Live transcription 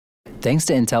Thanks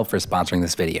to Intel for sponsoring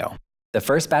this video. The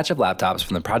first batch of laptops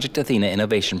from the Project Athena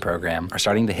Innovation Program are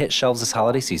starting to hit shelves this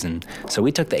holiday season, so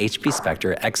we took the HP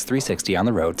Spectre X360 on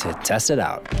the road to test it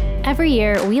out. Every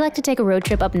year, we like to take a road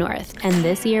trip up north, and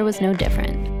this year was no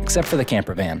different. Except for the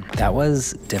camper van. That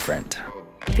was different.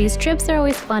 These trips are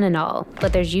always fun and all,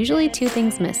 but there's usually two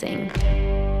things missing.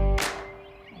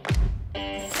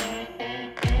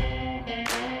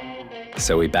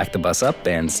 So we backed the bus up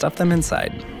and stuffed them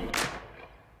inside.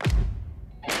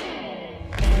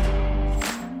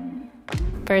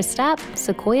 First stop,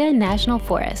 Sequoia National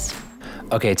Forest.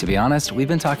 Okay, to be honest, we've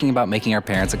been talking about making our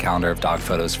parents a calendar of dog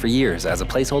photos for years as a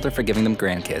placeholder for giving them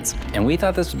grandkids, and we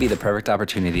thought this would be the perfect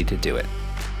opportunity to do it.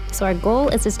 So our goal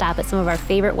is to stop at some of our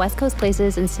favorite West Coast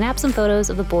places and snap some photos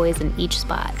of the boys in each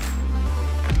spot.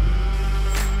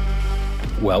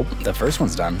 Well, the first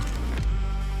one's done.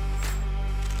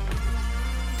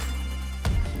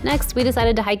 Next, we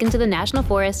decided to hike into the National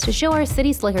Forest to show our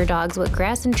city slicker dogs what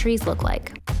grass and trees look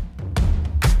like.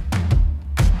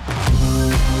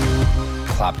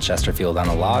 Plop Chesterfield on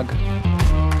a log.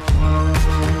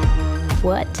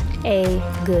 What a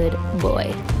good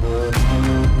boy.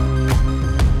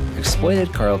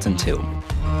 Exploited Carlton too.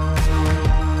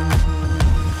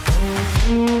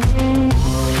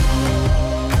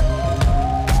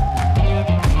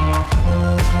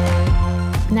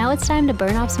 Now it's time to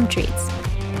burn off some treats.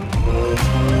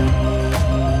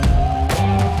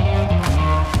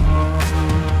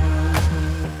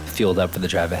 Fueled up for the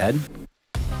drive ahead.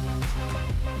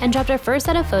 And dropped our first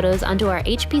set of photos onto our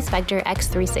HP Spectre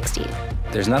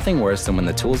X360. There's nothing worse than when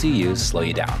the tools you use slow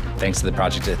you down. Thanks to the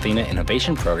Project Athena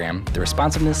Innovation Program, the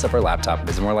responsiveness of our laptop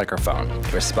is more like our phone.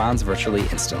 It responds virtually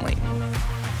instantly.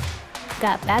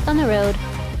 Got back on the road.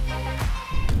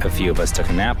 A few of us took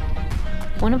a nap.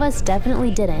 One of us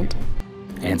definitely didn't.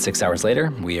 And 6 hours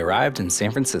later, we arrived in San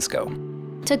Francisco.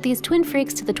 Took these twin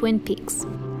freaks to the Twin Peaks.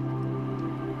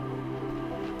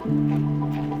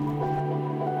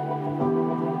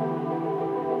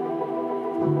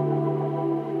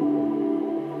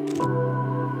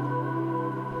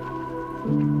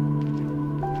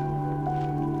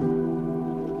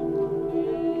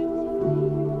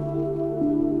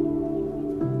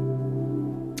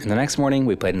 And the next morning,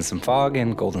 we played in some fog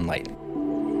and golden light.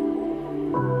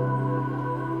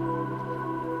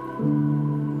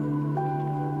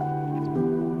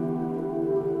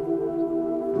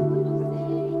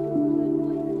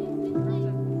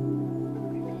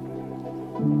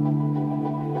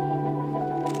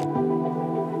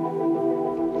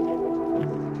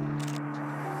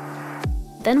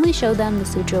 Then we showed them the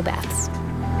Sutro baths.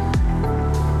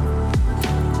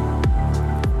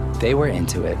 They were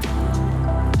into it.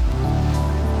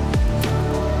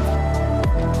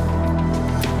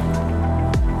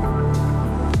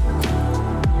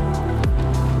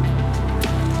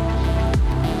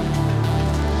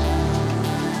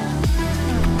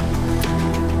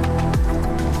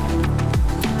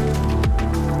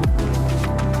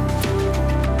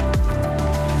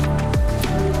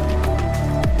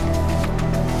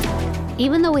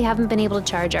 Even though we haven't been able to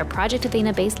charge our Project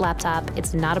Athena-based laptop,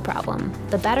 it's not a problem.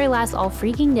 The battery lasts all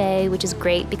freaking day, which is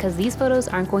great because these photos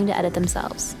aren't going to edit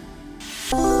themselves.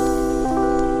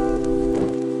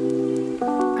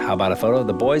 How about a photo of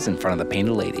the boys in front of the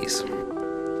painted ladies?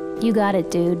 You got it,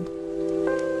 dude.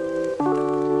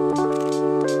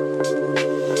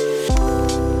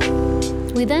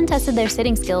 We then tested their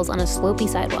sitting skills on a slopey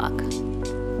sidewalk.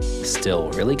 Still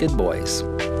really good boys.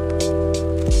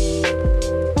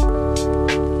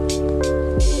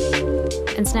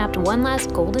 And snapped one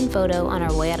last golden photo on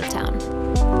our way out of town.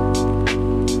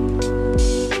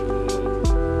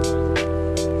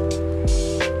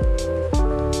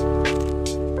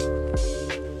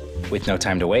 With no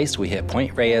time to waste, we hit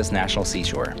Point Reyes National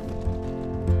Seashore.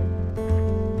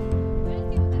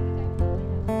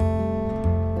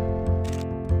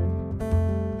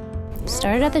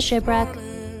 Started at the shipwreck.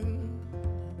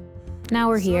 Now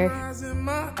we're here.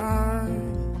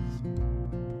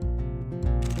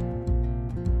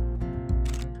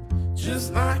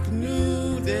 Just like a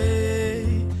new day,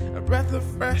 a breath of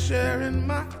fresh air in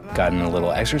my life. Gotten a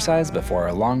little exercise before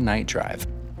a long night drive.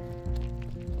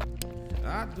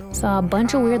 Saw a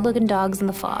bunch of weird looking dogs in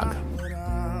the fog.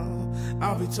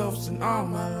 I'll be toasting all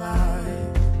my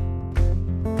life.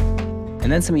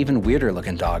 And then some even weirder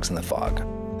looking dogs in the fog.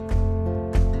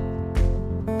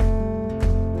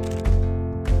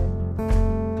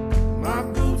 My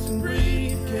boots and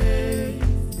briefcase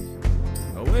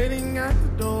are waiting at the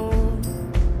door.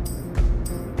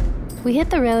 We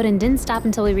hit the road and didn't stop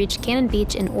until we reached Cannon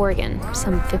Beach in Oregon,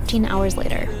 some 15 hours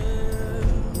later.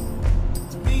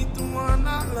 To meet the one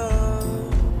I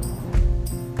love,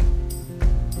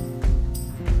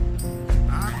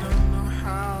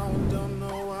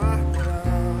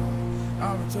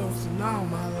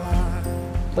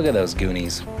 Look at those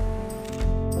Goonies.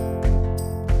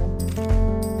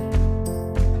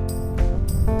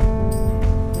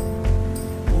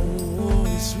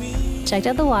 Checked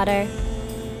out the water.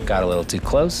 Got a little too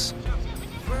close.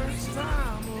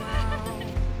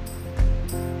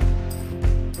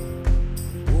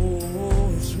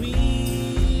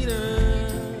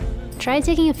 Tried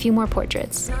taking a few more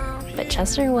portraits, but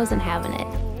Chester wasn't having it.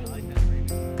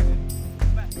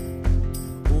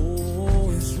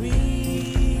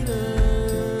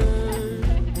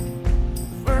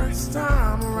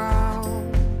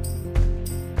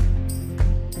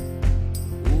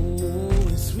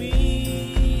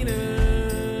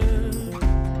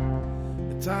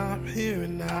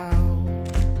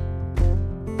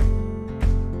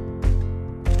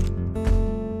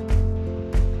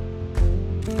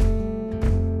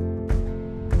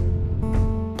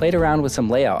 Played around with some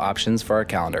layout options for our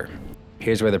calendar.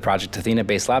 Here's where the Project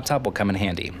Athena-based laptop will come in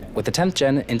handy. With the 10th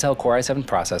gen Intel Core i7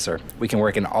 processor, we can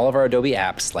work in all of our Adobe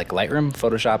apps like Lightroom,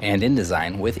 Photoshop, and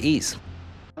InDesign with ease.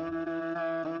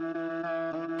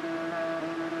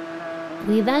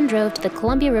 We then drove to the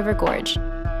Columbia River Gorge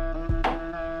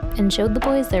and showed the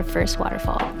boys their first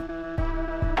waterfall.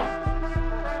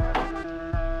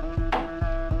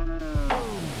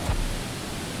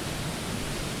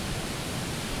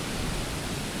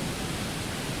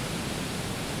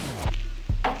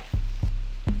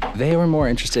 They were more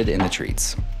interested in the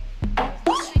treats.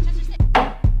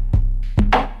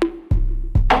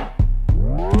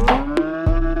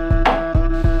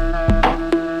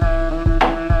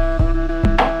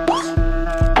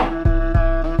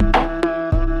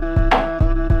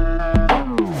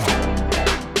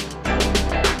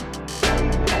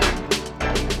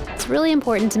 It's really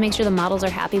important to make sure the models are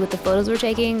happy with the photos we're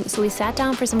taking, so we sat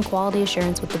down for some quality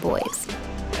assurance with the boys.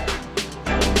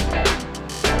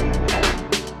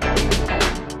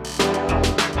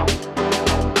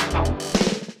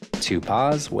 Two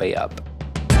paws, way up.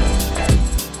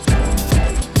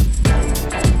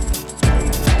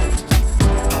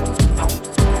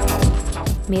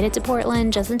 Made it to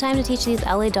Portland just in time to teach these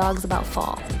LA dogs about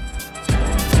fall.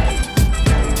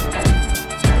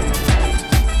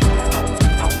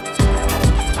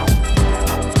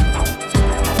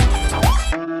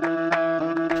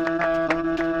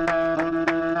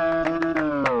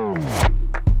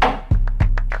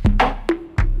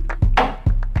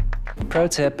 Pro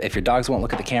tip, if your dogs won't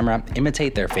look at the camera,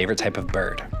 imitate their favorite type of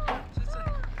bird.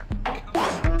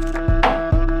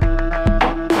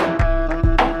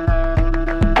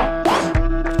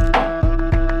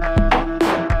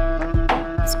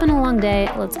 It's been a long day,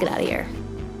 let's get out of here.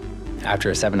 After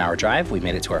a 7-hour drive, we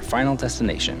made it to our final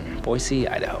destination, Boise,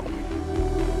 Idaho.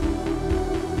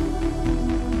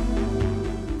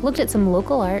 Looked at some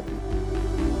local art.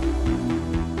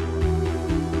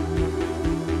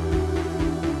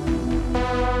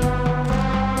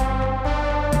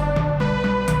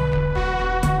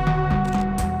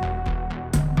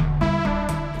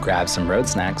 Grab some road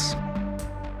snacks.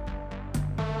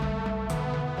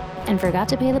 And forgot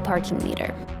to pay the parking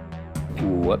meter.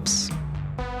 Whoops.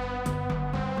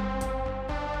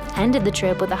 Ended the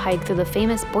trip with a hike through the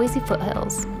famous Boise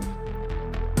foothills.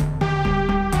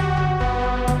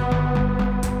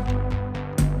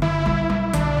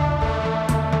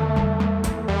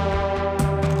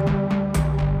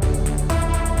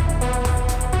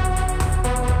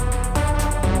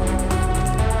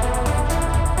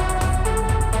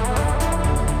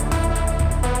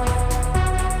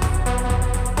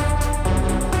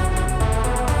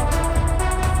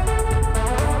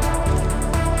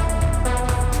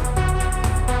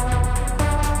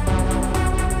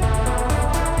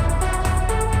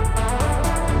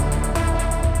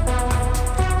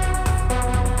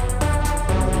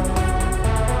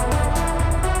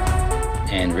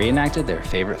 And reenacted their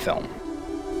favorite film.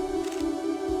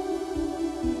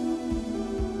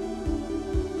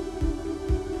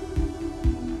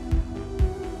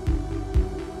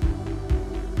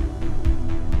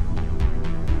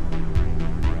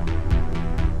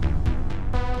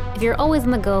 If you're always on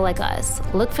the go like us,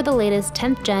 look for the latest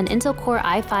 10th gen Intel Core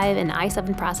i5 and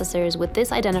i7 processors with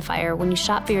this identifier when you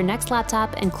shop for your next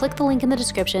laptop, and click the link in the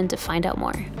description to find out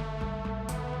more.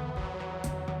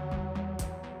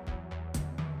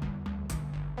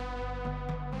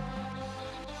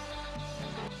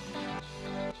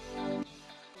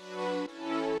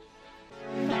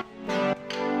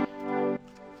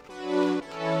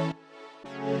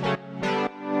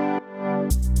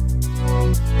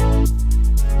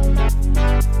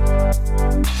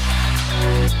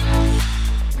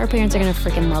 Our parents are gonna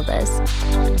freaking love this.